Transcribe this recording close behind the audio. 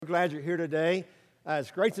glad you're here today.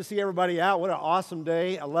 It's great to see everybody out. What an awesome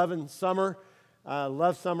day. I love summer.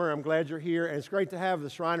 Love summer. I'm glad you're here. And it's great to have the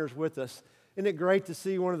Shriners with us. Isn't it great to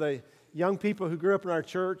see one of the young people who grew up in our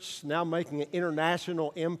church now making an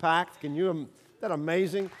international impact? Isn't that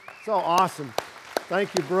amazing? It's all awesome.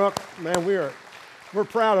 Thank you, Brooke. Man, we're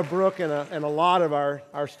proud of Brooke, and a lot of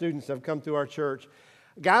our students have come through our church.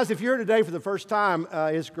 Guys, if you're here today for the first time,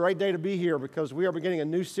 it's a great day to be here because we are beginning a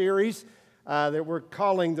new series that we're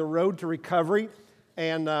calling The Road to Recovery.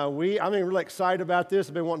 And I'm really excited about this.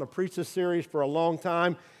 I've been wanting to preach this series for a long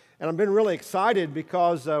time. And I've been really excited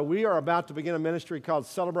because we are about to begin a ministry called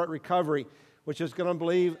Celebrate Recovery, which is going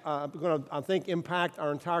to impact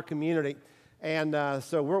our entire community. And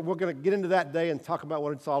so we're going to get into that day and talk about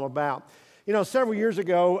what it's all about. You know, several years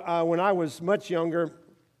ago, when I was much younger,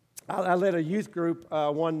 I led a youth group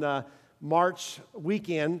one March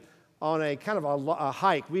weekend on a kind of a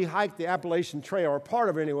hike. We hiked the Appalachian Trail, or part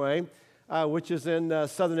of it anyway, which is in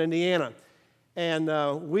southern Indiana. And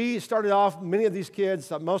we started off, many of these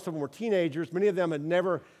kids, most of them were teenagers, many of them had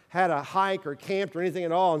never had a hike or camped or anything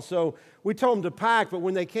at all. And so we told them to pack, but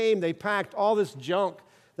when they came, they packed all this junk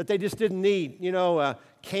that they just didn't need,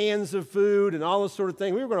 cans of food and all this sort of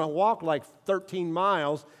thing. We were going to walk like 13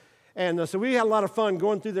 miles. And so we had a lot of fun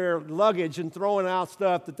going through their luggage and throwing out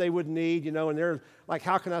stuff that they wouldn't need, and they're like,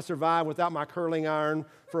 how can I survive without my curling iron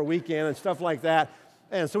for a weekend and stuff like that.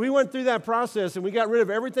 And so we went through that process and we got rid of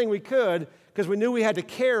everything we could because we knew we had to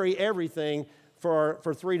carry everything for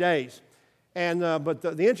 3 days. And but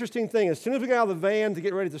the interesting thing, as soon as we got out of the van to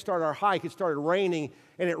get ready to start our hike, it started raining,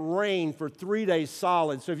 and it rained for 3 days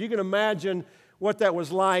solid. So if you can imagine what that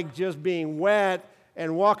was like, just being wet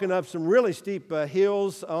and walking up some really steep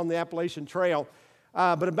hills on the Appalachian Trail.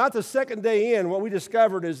 But about the second day in, what we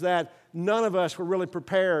discovered is that none of us were really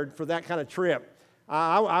prepared for that kind of trip.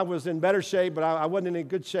 I was in better shape, but I wasn't in any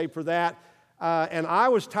good shape for that. And I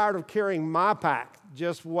was tired of carrying my pack,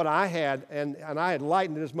 just what I had, and I had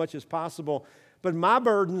lightened it as much as possible. But my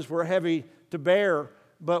burdens were heavy to bear.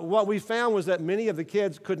 But what we found was that many of the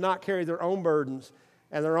kids could not carry their own burdens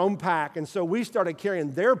and their own pack. And so we started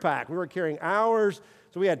carrying their pack. We were carrying ours.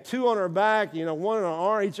 So we had two on our back, one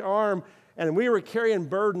on each arm, and we were carrying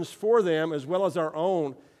burdens for them as well as our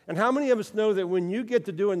own. And how many of us know that when you get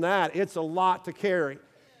to doing that, it's a lot to carry?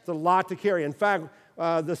 It's a lot to carry. In fact,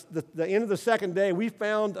 the end of the second day, we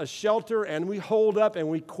found a shelter, and we holed up, and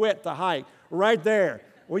we quit the hike right there.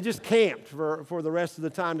 We just camped for the rest of the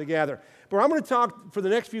time together. But I'm going to talk for the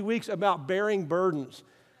next few weeks about bearing burdens.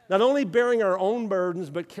 Not only bearing our own burdens,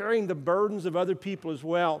 but carrying the burdens of other people as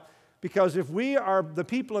well. Because if we are the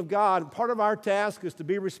people of God, part of our task is to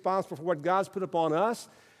be responsible for what God's put upon us,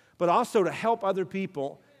 but also to help other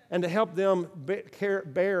people and to help them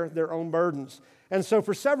bear their own burdens. And so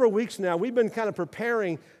for several weeks now, we've been kind of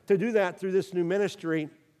preparing to do that through this new ministry.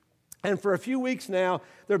 And for a few weeks now,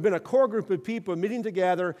 there have been a core group of people meeting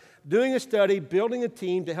together, doing a study, building a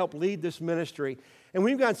team to help lead this ministry. And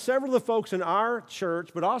we've got several of the folks in our church,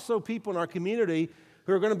 but also people in our community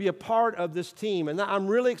who are going to be a part of this team. And I'm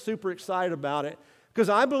really super excited about it because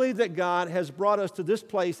I believe that God has brought us to this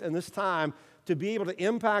place and this time to be able to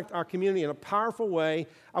impact our community in a powerful way.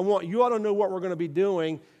 I want you all to know what we're going to be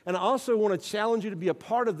doing, and I also want to challenge you to be a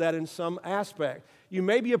part of that in some aspect. You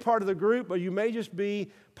may be a part of the group, but you may just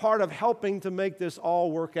be part of helping to make this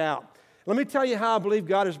all work out. Let me tell you how I believe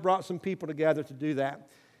God has brought some people together to do that.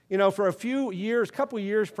 For a few years, couple of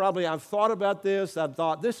years probably, I've thought about this. I've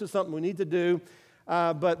thought this is something we need to do.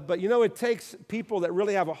 But it takes people that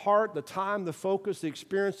really have a heart, the time, the focus, the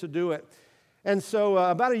experience to do it. And so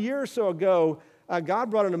about a year or so ago,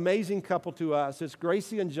 God brought an amazing couple to us. It's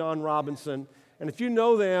Gracie and John Robinson. And if you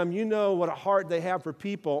know them, you know what a heart they have for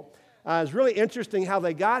people. It's really interesting how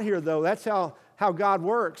they got here, though. That's how God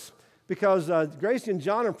works. Because Gracie and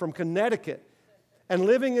John are from Connecticut. And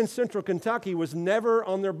living in central Kentucky was never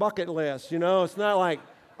on their bucket list. It's not like,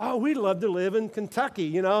 oh, we'd love to live in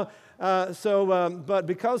Kentucky, But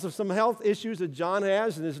because of some health issues that John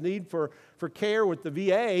has and his need for care with the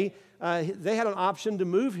VA, they had an option to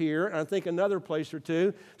move here, and I think another place or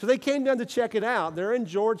two. So they came down to check it out. They're in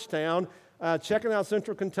Georgetown, checking out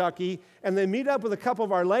central Kentucky, and they meet up with a couple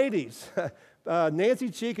of our ladies, Nancy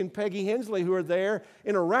Cheek and Peggy Hensley, who are there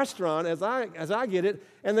in a restaurant, as I get it,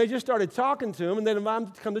 and they just started talking to them, and they invited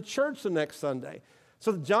them to come to church the next Sunday.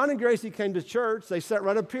 So John and Gracie came to church. They sat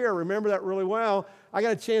right up here. I remember that really well. I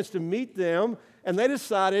got a chance to meet them, and they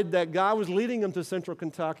decided that God was leading them to central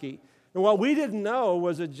Kentucky And what we didn't know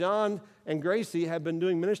was that John and Gracie had been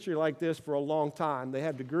doing ministry like this for a long time. They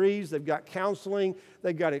have degrees, they've got counseling,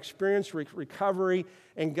 they've got experience, recovery,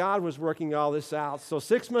 and God was working all this out. So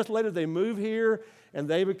 6 months later, they move here, and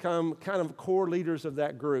they become kind of core leaders of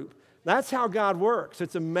that group. That's how God works.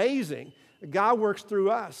 It's amazing. God works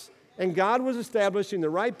through us. And God was establishing the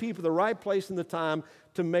right people, the right place and the time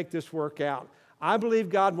to make this work out. I believe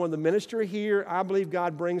God wanted the ministry here. I believe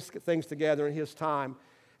God brings things together in His time.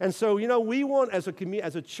 And so, we want, as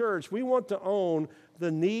a church, we want to own the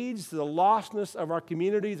needs, the lostness of our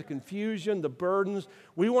community, the confusion, the burdens.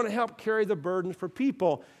 We want to help carry the burdens for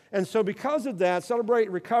people. And so because of that, Celebrate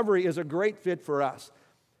Recovery is a great fit for us.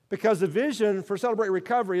 Because the vision for Celebrate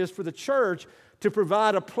Recovery is for the church to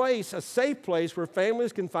provide a place, a safe place where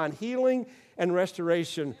families can find healing and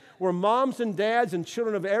restoration, where moms and dads and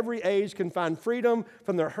children of every age can find freedom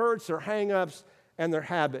from their hurts, their hang-ups, and their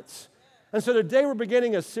habits. And so today we're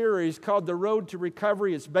beginning a series called The Road to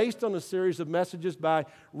Recovery. It's based on a series of messages by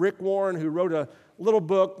Rick Warren, who wrote a little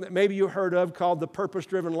book that maybe you heard of called The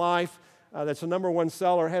Purpose-Driven Life. That's a #1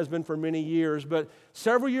 seller, has been for many years. But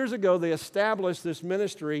several years ago, they established this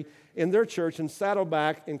ministry in their church in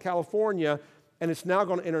Saddleback in California, and it's now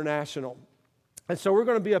gone international. And so we're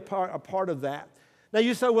going to be a part of that. Now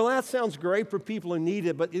you say, well, that sounds great for people who need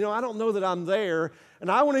it, but I don't know that I'm there. And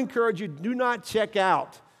I want to encourage you, do not check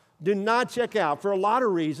out. Do not check out for a lot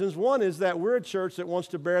of reasons. One is that we're a church that wants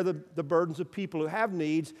to bear the burdens of people who have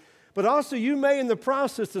needs. But also you may in the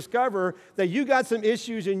process discover that you got some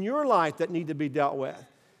issues in your life that need to be dealt with.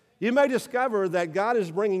 You may discover that God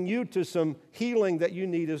is bringing you to some healing that you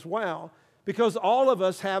need as well. Because all of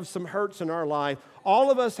us have some hurts in our life. All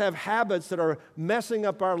of us have habits that are messing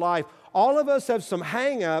up our life. All of us have some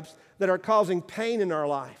hang-ups that are causing pain in our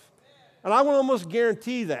life. And I will almost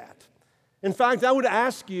guarantee that. In fact, I would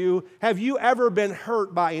ask you, have you ever been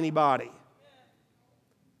hurt by anybody?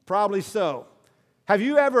 Probably so. Have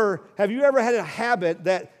you ever had a habit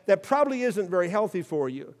that probably isn't very healthy for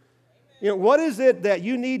you? What is it that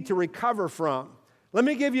you need to recover from? Let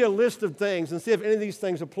me give you a list of things and see if any of these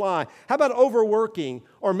things apply. How about overworking,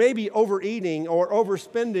 or maybe overeating, or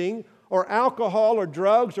overspending, or alcohol, or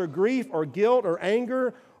drugs, or grief, or guilt, or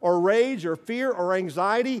anger, or rage, or fear, or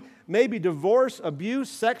anxiety, maybe divorce, abuse,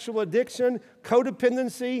 sexual addiction,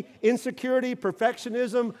 codependency, insecurity,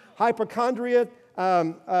 perfectionism, hypochondria,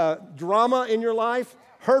 drama in your life,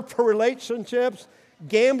 hurtful relationships,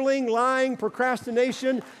 gambling, lying,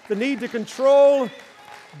 procrastination, the need to control,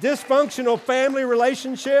 dysfunctional family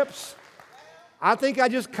relationships. I think I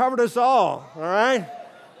just covered us all right?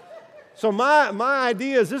 So my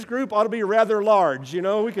idea is this group ought to be rather large.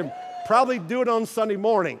 We can probably do it on Sunday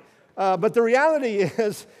morning. But the reality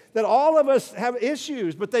is that all of us have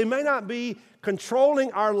issues, but they may not be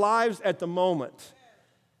controlling our lives at the moment.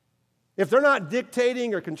 If they're not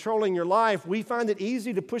dictating or controlling your life, we find it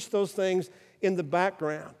easy to push those things in the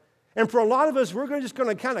background. And for a lot of us, we're just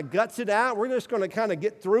going to kind of guts it out. We're just going to kind of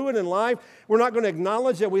get through it in life. We're not going to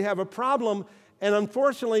acknowledge that we have a problem. And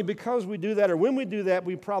unfortunately, because we do that, or when we do that,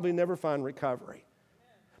 we probably never find recovery.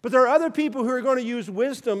 But there are other people who are going to use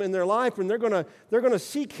wisdom in their life, and they're going to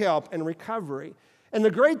seek help and recovery. And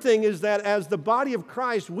the great thing is that as the body of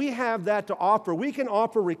Christ, we have that to offer. We can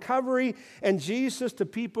offer recovery and Jesus to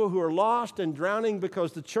people who are lost and drowning,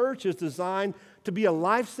 because the church is designed to be a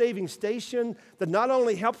life-saving station that not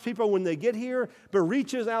only helps people when they get here, but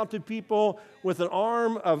reaches out to people with an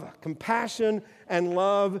arm of compassion and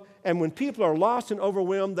love. And when people are lost and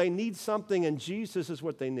overwhelmed, they need something, and Jesus is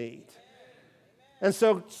what they need. And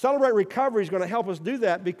so Celebrate Recovery is going to help us do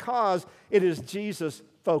that, because it is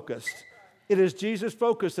Jesus-focused. It is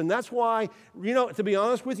Jesus-focused, and that's why, to be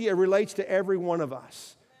honest with you, it relates to every one of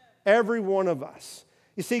us. Every one of us.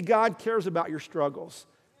 You see, God cares about your struggles.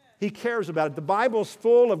 He cares about it. The Bible's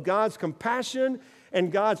full of God's compassion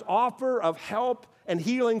and God's offer of help and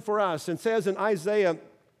healing for us. It says in Isaiah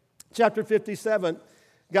chapter 57,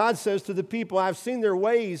 God says to the people, I've seen their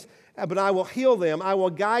ways, but I will heal them. I will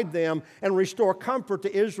guide them and restore comfort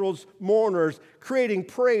to Israel's mourners, creating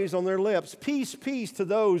praise on their lips. Peace, peace to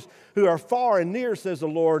those who are far and near, says the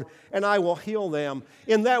Lord, and I will heal them.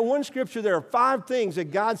 In that one scripture, there are 5 things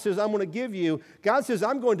that God says, I'm going to give you. God says,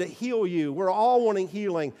 I'm going to heal you. We're all wanting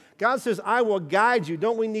healing. God says, I will guide you.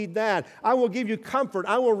 Don't we need that? I will give you comfort.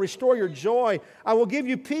 I will restore your joy. I will give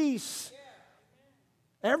you peace.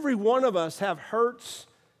 Every one of us have hurts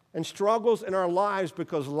and struggles in our lives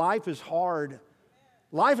because life is hard.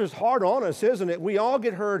 Life is hard on us, isn't it? We all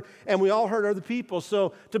get hurt, and we all hurt other people.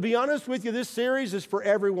 So to be honest with you, this series is for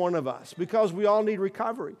every one of us, because we all need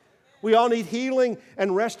recovery. We all need healing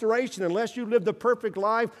and restoration. Unless you lived a perfect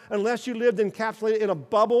life, unless you lived encapsulated in a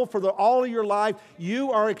bubble for all of your life,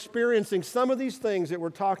 you are experiencing some of these things that we're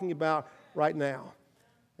talking about right now.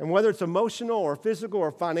 And whether it's emotional or physical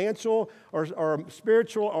or financial or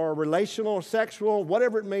spiritual or relational or sexual,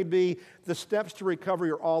 whatever it may be, the steps to recovery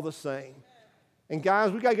are all the same. And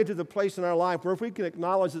guys, we got to get to the place in our life where if we can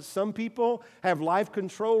acknowledge that some people have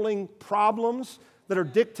life-controlling problems that are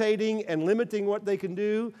dictating and limiting what they can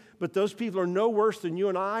do, but those people are no worse than you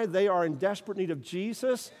and I. They are in desperate need of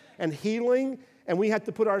Jesus and healing, and we have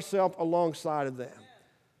to put ourselves alongside of them.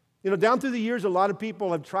 You know, down through the years, a lot of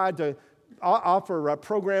people have tried to offer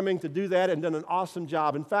programming to do that and done an awesome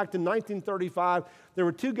job. In fact, in 1935, there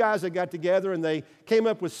were two guys that got together and they came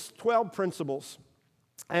up with 12 principles.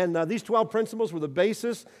 And these 12 principles were the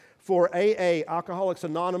basis for AA, Alcoholics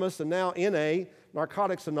Anonymous, and now NA,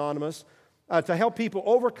 Narcotics Anonymous, to help people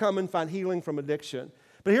overcome and find healing from addiction.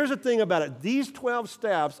 But here's the thing about it. These 12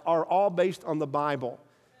 steps are all based on the Bible.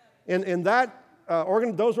 In that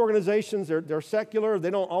those organizations, they're secular. They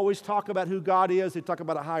don't always talk about who God is. They talk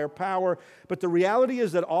about a higher power. But the reality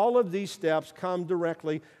is that all of these steps come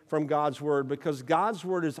directly from God's Word, because God's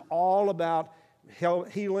Word is all about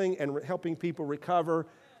healing and helping people recover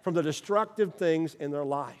from the destructive things in their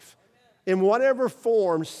life. In whatever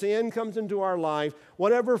form sin comes into our life,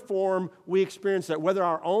 whatever form we experience that, whether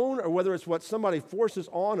our own or whether it's what somebody forces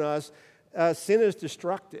on us, sin is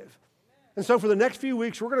destructive. And so for the next few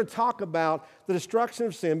weeks, we're going to talk about the destruction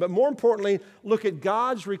of sin, but more importantly, look at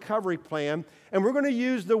God's recovery plan, and we're going to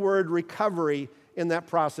use the word recovery in that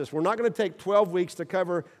process. We're not going to take 12 weeks to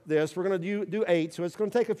cover this. We're going to do 8, so it's going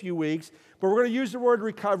to take a few weeks, but we're going to use the word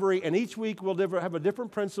recovery, and each week we'll have a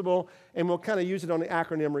different principle, and we'll kind of use it on the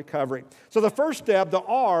acronym recovery. So the first step, the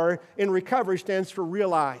R in recovery, stands for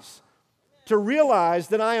realize. To realize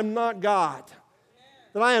that I am not God.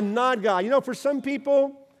 That I am not God. You know, for some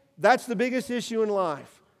people, that's the biggest issue in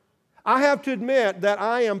life. I have to admit that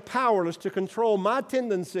I am powerless to control my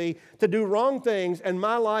tendency to do wrong things, and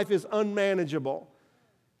my life is unmanageable.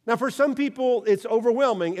 Now, for some people, it's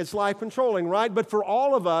overwhelming. It's life-controlling, right? But for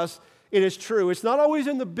all of us, it is true. It's not always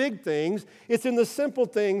in the big things. It's in the simple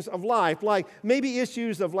things of life, like maybe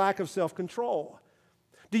issues of lack of self-control.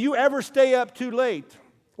 Do you ever stay up too late,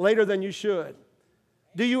 later than you should?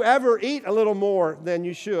 Do you ever eat a little more than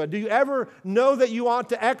you should? Do you ever know that you ought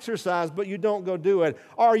to exercise, but you don't go do it?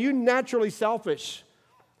 Or are you naturally selfish?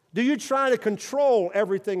 Do you try to control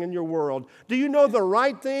everything in your world? Do you know the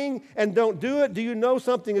right thing and don't do it? Do you know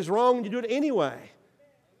something is wrong and you do it anyway?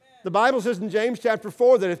 The Bible says in James chapter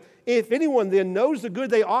 4 that if anyone then knows the good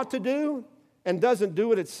they ought to do and doesn't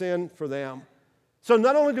do it, it's sin for them. So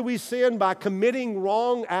not only do we sin by committing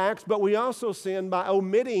wrong acts, but we also sin by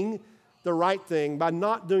omitting the right thing, by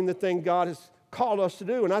not doing the thing God has called us to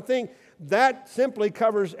do. And I think that simply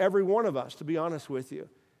covers every one of us, to be honest with you.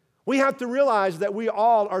 We have to realize that we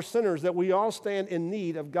all are sinners, that we all stand in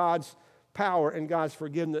need of God's power and God's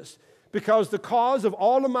forgiveness, because the cause of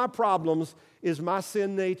all of my problems is my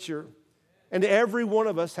sin nature. And every one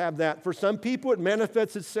of us have that. For some people, it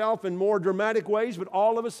manifests itself in more dramatic ways, but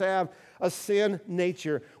all of us have a sin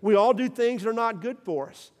nature. We all do things that are not good for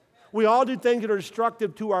us. We all do things that are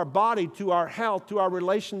destructive to our body, to our health, to our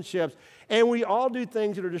relationships. And we all do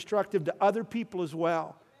things that are destructive to other people as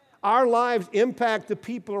well. Our lives impact the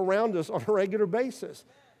people around us on a regular basis.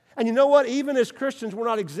 And you know what? Even as Christians, we're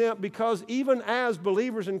not exempt, because even as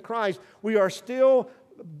believers in Christ, we are still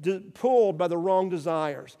pulled by the wrong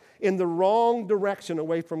desires, in the wrong direction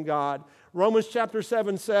away from God. Romans chapter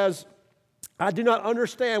 7 says, I do not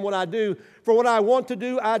understand what I do. For what I want to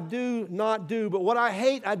do, I do not do. But what I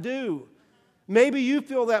hate, I do. Maybe you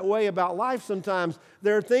feel that way about life sometimes.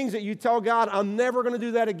 There are things that you tell God, I'm never going to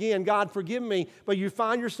do that again. God, forgive me. But you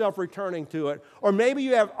find yourself returning to it. Or maybe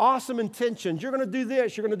you have awesome intentions. You're going to do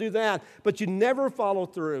this, you're going to do that. But you never follow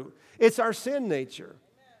through. It's our sin nature.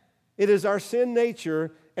 It is our sin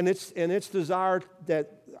nature, and it's desire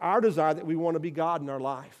that our desire that we want to be God in our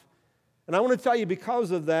life. And I want to tell you,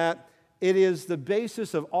 because of that, it is the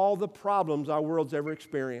basis of all the problems our world's ever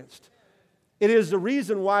experienced. It is the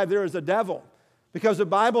reason why there is a devil. Because the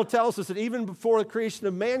Bible tells us that even before the creation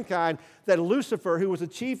of mankind, that Lucifer, who was a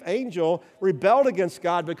chief angel, rebelled against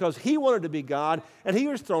God because he wanted to be God, and he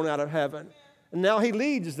was thrown out of heaven. And now he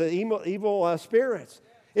leads the evil spirits.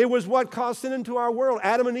 It was what caused sin into our world.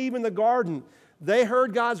 Adam and Eve in the garden, they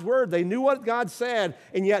heard God's word. They knew what God said,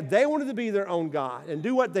 and yet they wanted to be their own God and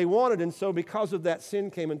do what they wanted. And so because of that, sin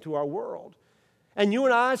came into our world. And you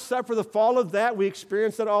and I suffer the fall of that. We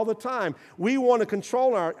experience that all the time. We want to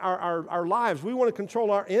control our lives. We want to control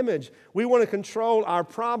our image. We want to control our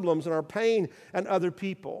problems and our pain and other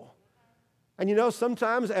people. And you know,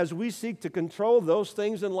 sometimes as we seek to control those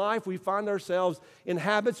things in life, we find ourselves in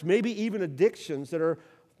habits, maybe even addictions that are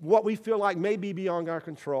what we feel like may be beyond our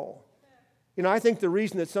control. You know, I think the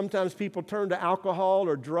reason that sometimes people turn to alcohol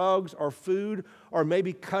or drugs or food or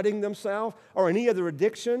maybe cutting themselves or any other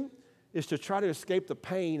addiction is to try to escape the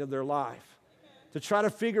pain of their life, to try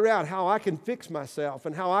to figure out how I can fix myself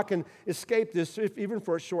and how I can escape this even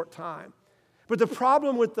for a short time. But the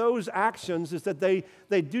problem with those actions is that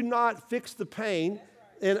they do not fix the pain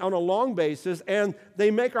on a long basis, and they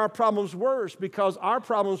make our problems worse because our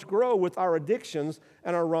problems grow with our addictions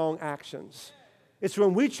and our wrong actions. It's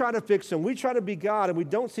when we try to fix Him, we try to be God, and we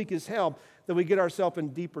don't seek His help that we get ourselves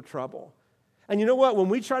in deeper trouble. And you know what? When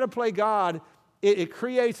we try to play God, it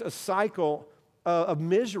creates a cycle of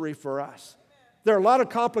misery for us. There are a lot of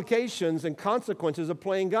complications and consequences of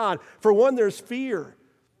playing God. For one, there's fear.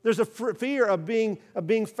 There's a fear of being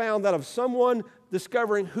found out, of someone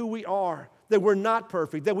discovering who we are, that we're not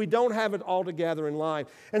perfect, that we don't have it all together in life.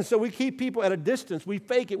 And so we keep people at a distance. We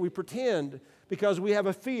fake it. We pretend because we have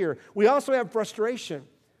a fear. We also have frustration.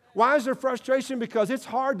 Why is there frustration? Because it's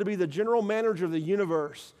hard to be the general manager of the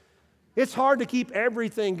universe. It's hard to keep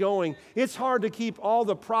everything going. It's hard to keep all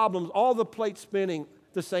the problems, all the plates spinning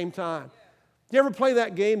at the same time. You ever play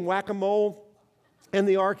that game, Whack-A-Mole, in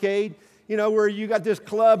the arcade? You know, where you got this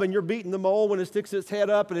club and you're beating the mole when it sticks its head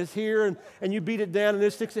up and it's here, and you beat it down and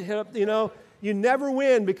it sticks its head up, you know. You never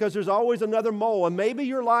win because there's always another mole. And maybe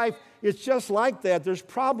your life is just like that. There's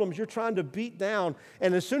problems you're trying to beat down.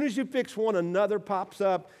 And as soon as you fix one, another pops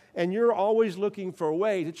up. And you're always looking for a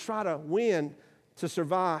way to try to win, to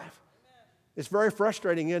survive. It's very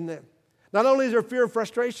frustrating, isn't it? Not only is there fear and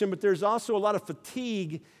frustration, but there's also a lot of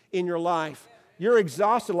fatigue in your life. You're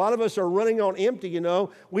exhausted. A lot of us are running on empty, you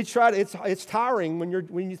know. We try to, it's tiring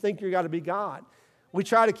when you think you got to be God. We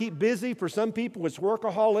try to keep busy. For some people, it's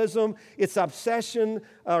workaholism, it's obsession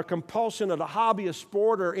or compulsion of a hobby, a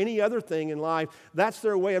sport, or any other thing in life. That's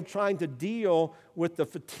their way of trying to deal with the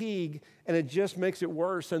fatigue, and it just makes it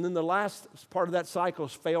worse. And then the last part of that cycle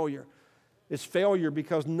is failure. It's failure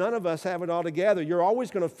because none of us have it all together. You're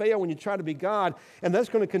always going to fail when you try to be God, and that's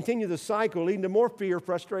going to continue the cycle, leading to more fear,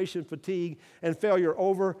 frustration, fatigue, and failure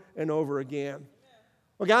over and over again.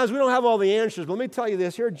 Well, guys, we don't have all the answers, but let me tell you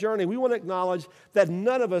this. Here at Journey, we want to acknowledge that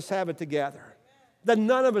none of us have it together, that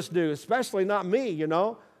none of us do, especially not me, you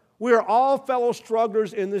know. We are all fellow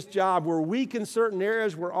strugglers in this job. We're weak in certain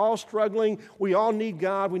areas. We're all struggling. We all need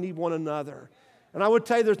God. We need one another. And I would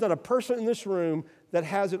tell you there's not a person in this room that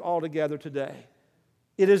has it all together today.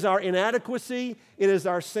 It is our inadequacy, it is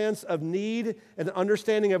our sense of need and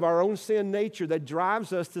understanding of our own sin nature that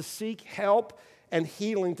drives us to seek help and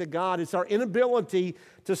healing to God. It's our inability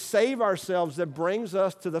to save ourselves that brings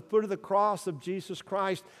us to the foot of the cross of Jesus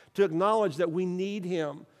Christ to acknowledge that we need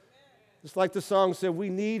Him. It's like the song said, we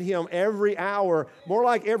need Him every hour, more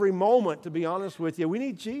like every moment, to be honest with you. We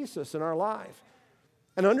need Jesus in our life.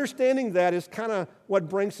 And understanding that is kind of what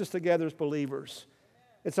brings us together as believers.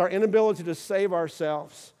 It's our inability to save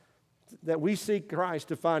ourselves, that we seek Christ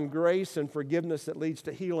to find grace and forgiveness that leads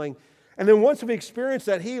to healing. And then once we experience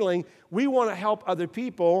that healing, we want to help other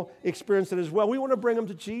people experience it as well. We want to bring them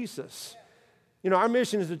to Jesus. You know, our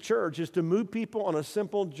mission as a church is to move people on a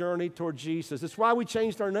simple journey toward Jesus. That's why we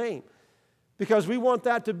changed our name. Because we want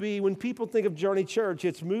that to be, when people think of Journey Church,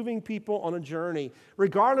 it's moving people on a journey,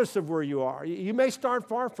 regardless of where you are. You may start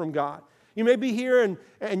far from God. You may be here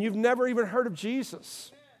and you've never even heard of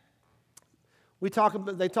Jesus. They talk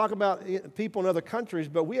about people in other countries,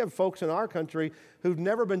 but we have folks in our country who've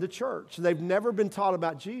never been to church. They've never been taught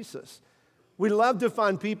about Jesus. We love to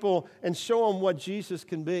find people and show them what Jesus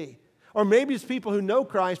can be. Or maybe it's people who know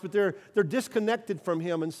Christ, but they're disconnected from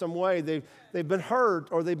Him in some way. They've been hurt,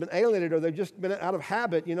 or they've been alienated, or they've just been out of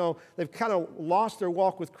habit. You know, they've kind of lost their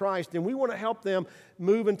walk with Christ. And we want to help them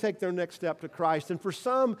move and take their next step to Christ. And for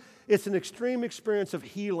some, it's an extreme experience of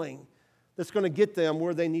healing that's going to get them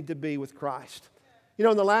where they need to be with Christ. You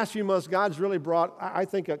know, in the last few months, God's really brought, I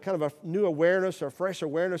think, a kind of a new awareness or fresh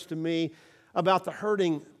awareness to me about the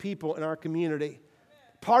hurting people in our community.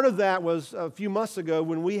 Part of that was a few months ago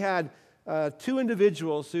when we had two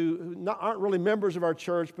individuals who aren't really members of our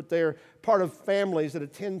church, but they're part of families that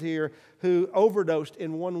attend here, who overdosed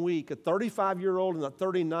in 1 week, a 35-year-old and a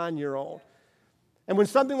 39-year-old. And when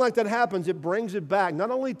something like that happens, it brings it back, not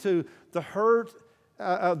only to the hurt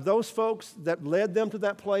of those folks that led them to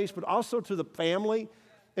that place, but also to the family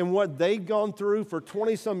and what they've gone through for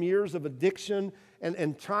 20-some years of addiction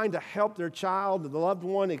and trying to help their child, the loved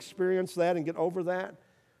one, experience that and get over that.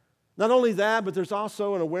 Not only that, but there's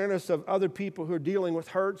also an awareness of other people who are dealing with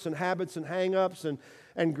hurts and habits and hang-ups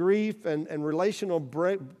and grief and relational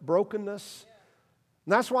brokenness.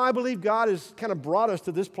 And that's why I believe God has kind of brought us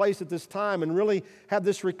to this place at this time and really have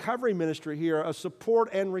this recovery ministry here, a support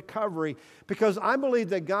and recovery, because I believe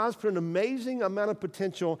that God's put an amazing amount of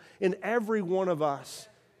potential in every one of us.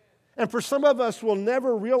 And for some of us, we'll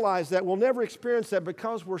never realize that, we'll never experience that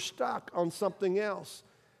because we're stuck on something else.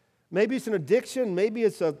 Maybe it's an addiction, maybe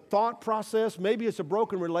it's a thought process, maybe it's a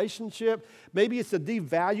broken relationship, maybe it's a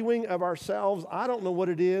devaluing of ourselves. I don't know what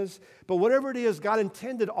it is, but whatever it is, God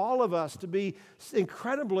intended all of us to be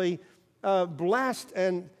incredibly blessed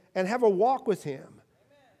and have a walk with Him.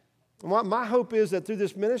 And my hope is that through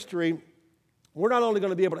this ministry, we're not only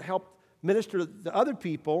going to be able to help minister to other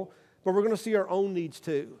people, but we're going to see our own needs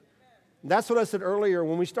too. That's what I said earlier.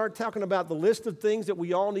 When we start talking about the list of things that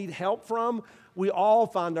we all need help from, we all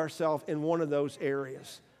find ourselves in one of those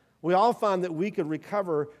areas. We all find that we could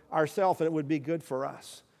recover ourselves and it would be good for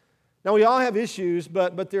us. Now, we all have issues,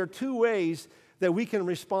 but there are two ways that we can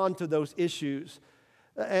respond to those issues.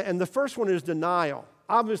 And the first one is denial.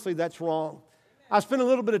 Obviously, that's wrong. I spent a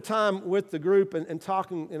little bit of time with the group and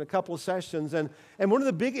talking in a couple of sessions, and one of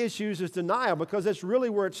the big issues is denial, because that's really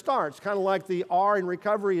where it starts. Kind of like the R in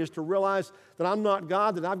recovery is to realize that I'm not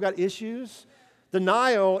God, that I've got issues.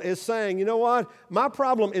 Denial is saying, you know what, my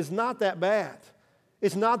problem is not that bad.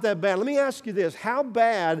 It's not that bad. Let me ask you this. How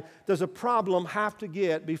bad does a problem have to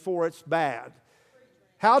get before it's bad?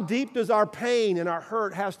 How deep does our pain and our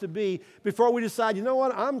hurt has to be before we decide, you know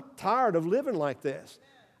what, I'm tired of living like this.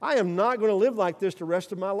 I am not going to live like this the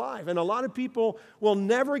rest of my life. And a lot of people will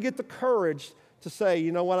never get the courage to say,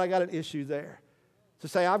 you know what, I got an issue there. To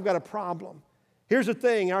say, I've got a problem. Here's the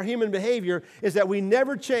thing, our human behavior is that we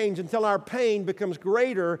never change until our pain becomes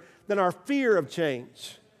greater than our fear of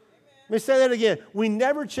change. Let me say that again. We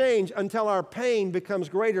never change until our pain becomes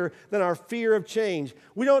greater than our fear of change.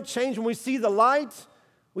 We don't change when we see the light.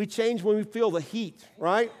 We change when we feel the heat,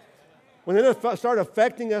 right? When it start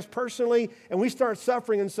affecting us personally and we start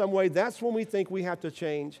suffering in some way, that's when we think we have to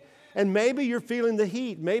change. And maybe you're feeling the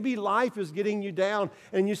heat. Maybe life is getting you down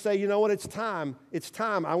and you say, you know what, it's time. It's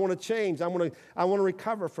time. I want to change. I want to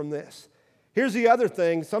recover from this. Here's the other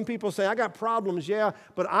thing. Some people say, I got problems, yeah,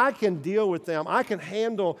 but I can deal with them. I can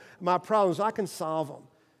handle my problems. I can solve them.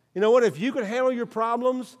 You know what, if you could handle your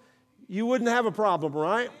problems, you wouldn't have a problem,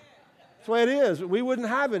 right? That's the way it is. We wouldn't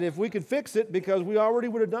have it if we could fix it because we already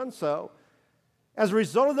would have done so. As a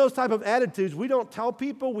result of those type of attitudes, we don't tell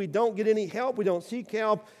people, we don't get any help, we don't seek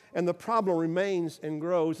help, and the problem remains and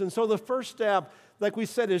grows. And so the first step, like we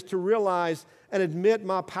said, is to realize and admit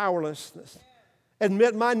my powerlessness.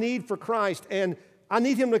 Admit my need for Christ, and I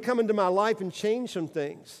need Him to come into my life and change some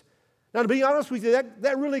things. Now, to be honest with you,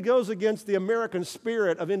 that really goes against the American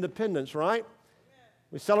spirit of independence, right?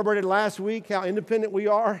 We celebrated last week how independent we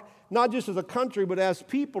are, not just as a country, but as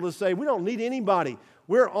people, to say we don't need anybody.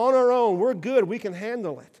 We're on our own. We're good. We can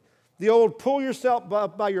handle it. The old pull yourself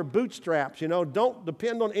up by your bootstraps, you know, don't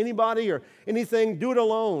depend on anybody or anything. Do it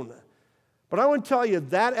alone. But I want to tell you,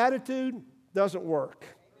 that attitude doesn't work.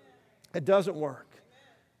 It doesn't work.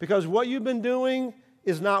 Because what you've been doing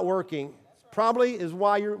is not working. Probably is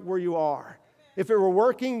why you're where you are. If it were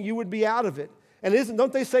working, you would be out of it. And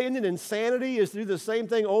don't they say, isn't it insanity is to do the same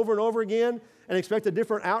thing over and over again and expect a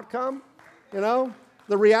different outcome? You know?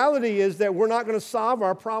 The reality is that we're not going to solve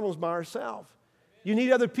our problems by ourselves. You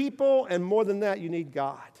need other people, and more than that, you need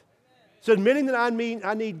God. So admitting that I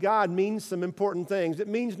need God means some important things. It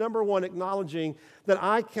means, number one, acknowledging that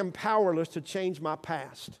I am powerless to change my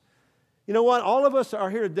past. You know what? All of us are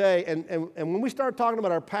here today, and when we start talking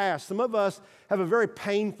about our past, some of us have a very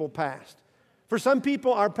painful past. For some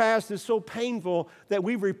people, our past is so painful that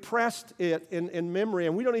we've repressed it in memory,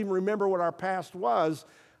 and we don't even remember what our past was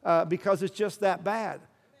because it's just that bad.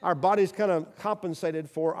 Our body's kind of compensated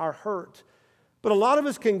for our hurt. But a lot of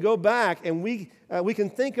us can go back and we can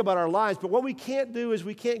think about our lives, but what we can't do is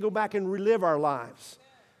we can't go back and relive our lives.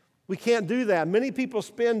 We can't do that. Many people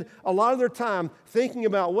spend a lot of their time thinking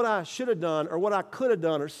about what I should have done or what I could have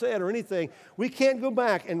done or said or anything. We can't go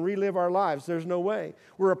back and relive our lives. There's no way.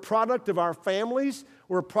 We're a product of our families.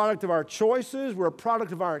 We're a product of our choices. We're a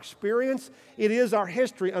product of our experience. It is our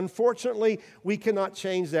history. Unfortunately, we cannot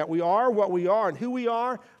change that. We are what we are and who we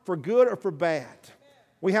are, for good or for bad.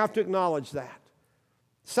 We have to acknowledge that.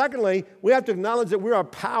 Secondly, we have to acknowledge that we are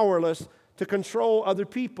powerless to control other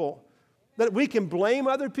people. That we can blame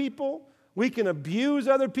other people, we can abuse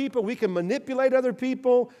other people, we can manipulate other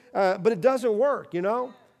people, but it doesn't work, you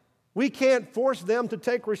know? We can't force them to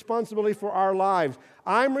take responsibility for our lives.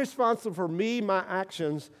 I'm responsible for me, my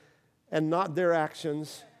actions, and not their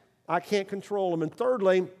actions. I can't control them. And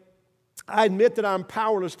thirdly, I admit that I'm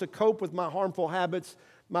powerless to cope with my harmful habits,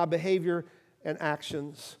 my behavior, and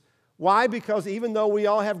actions. Why? Because even though we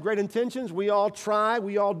all have great intentions, we all try,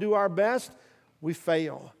 we all do our best, we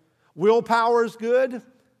fail. Willpower is good,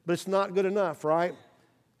 but it's not good enough, right?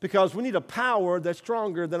 Because we need a power that's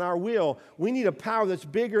stronger than our will. We need a power that's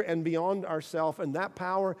bigger and beyond ourselves, and that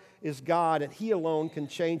power is God, and He alone can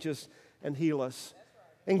change us and heal us.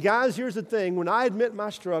 And guys, here's the thing. When I admit my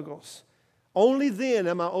struggles, only then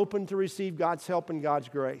am I open to receive God's help and God's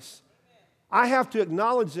grace. I have to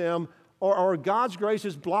acknowledge them, or God's grace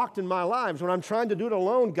is blocked in my lives. When I'm trying to do it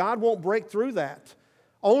alone, God won't break through that.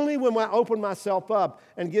 Only when I open myself up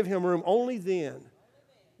and give Him room, only then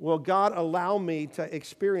will God allow me to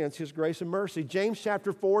experience His grace and mercy. James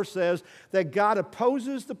chapter 4 says that God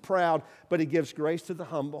opposes the proud, but He gives grace to the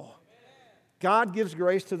humble. God gives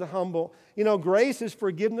grace to the humble. You know, grace is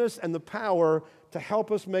forgiveness and the power to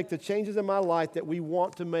help us make the changes in my life that we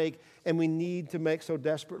want to make and we need to make so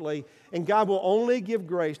desperately. And God will only give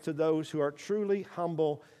grace to those who are truly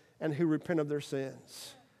humble and who repent of their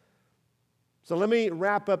sins. So let me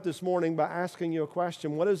wrap up this morning by asking you a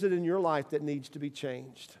question. What is it in your life that needs to be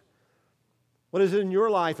changed? What is it in your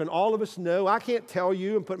life? And all of us know. I can't tell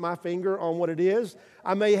you and put my finger on what it is.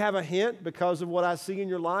 I may have a hint because of what I see in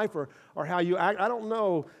your life or how you act. I don't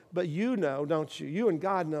know, but you know, don't you? You and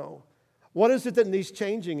God know. What is it that needs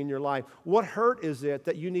changing in your life? What hurt is it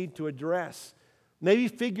that you need to address? Maybe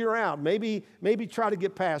figure out. Maybe try to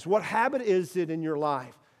get past. What habit is it in your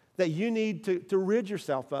life that you need to rid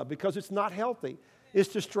yourself of because it's not healthy? It's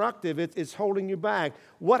destructive. It's holding you back.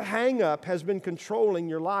 What hang-up has been controlling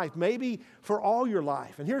your life? Maybe for all your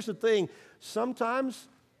life. And here's the thing. Sometimes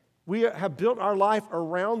we have built our life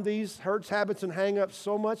around these hurts, habits, and hang-ups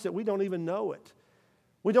so much that we don't even know it.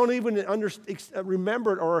 We don't even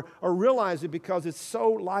remember it or realize it because it's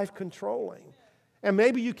so life-controlling. And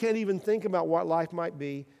maybe you can't even think about what life might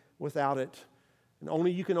be without it. And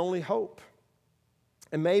you can only hope.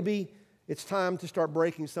 And maybe it's time to start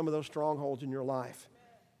breaking some of those strongholds in your life.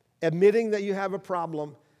 Admitting that you have a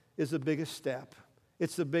problem is the biggest step.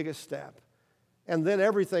 It's the biggest step. And then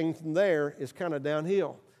everything from there is kind of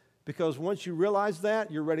downhill. Because once you realize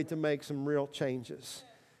that, you're ready to make some real changes.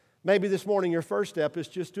 Maybe this morning your first step is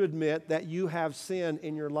just to admit that you have sin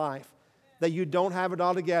in your life. That you don't have it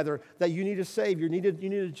all together. That you need a Savior. You need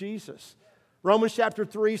a Jesus. Romans chapter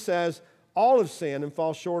 3 says, all have sinned and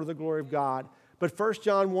fall short of the glory of God. But 1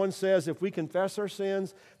 John 1 says, if we confess our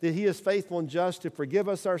sins, that He is faithful and just to forgive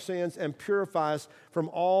us our sins and purify us from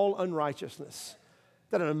all unrighteousness.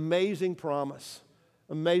 That's an amazing promise.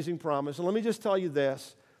 Amazing promise. And let me just tell you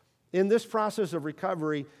this. In this process of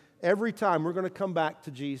recovery, every time we're going to come back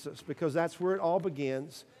to Jesus because that's where it all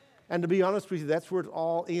begins. And to be honest with you, that's where it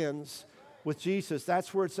all ends with Jesus.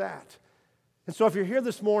 That's where it's at. And so if you're here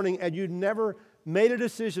this morning and you've never made a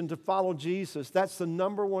decision to follow Jesus, that's the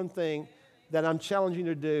number one thing that I'm challenging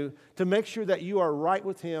you to do, to make sure that you are right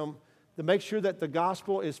with Him, to make sure that the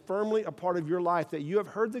gospel is firmly a part of your life, that you have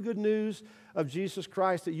heard the good news of Jesus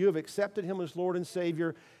Christ, that you have accepted Him as Lord and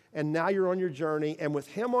Savior, and now you're on your journey, and with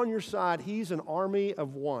Him on your side, He's an army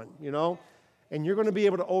of one, you know? And you're going to be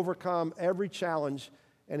able to overcome every challenge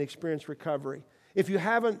and experience recovery. If you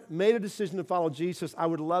haven't made a decision to follow Jesus, I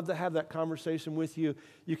would love to have that conversation with you.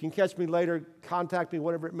 You can catch me later, contact me,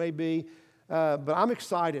 whatever it may be. But I'm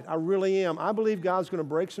excited. I really am. I believe God's going to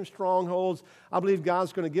break some strongholds. I believe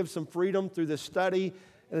God's going to give some freedom through this study.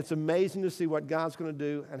 And it's amazing to see what God's going to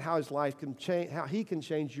do and how His life can change, how He can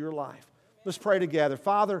change your life. Let's pray together.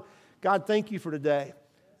 Father, God, thank You for today.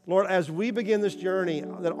 Lord, as we begin this journey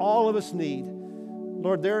that all of us need,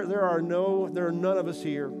 Lord, there are none of us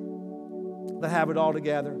here that have it all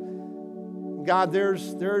together. God,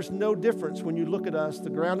 there's no difference when you look at us. The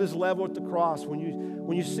ground is level at the cross. When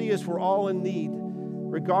you see us, we're all in need,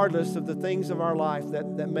 regardless of the things of our life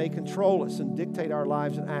that may control us and dictate our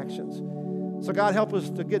lives and actions. So God, help us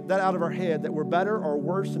to get that out of our head, that we're better or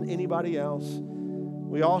worse than anybody else.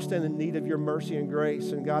 We all stand in need of Your mercy and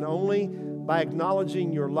grace. And God, only by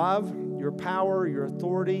acknowledging Your love, Your power, Your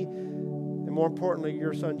authority, and more importantly,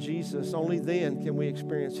 Your Son Jesus, only then can we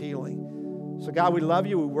experience healing. So God, we love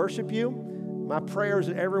You. We worship You. My prayer is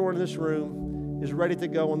that everyone in this room is ready to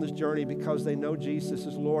go on this journey because they know Jesus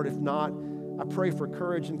is Lord. If not, I pray for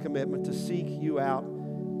courage and commitment to seek You out,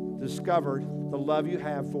 discover the love You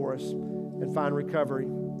have for us, and find recovery.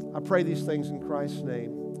 I pray these things in Christ's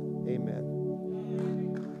name. Amen.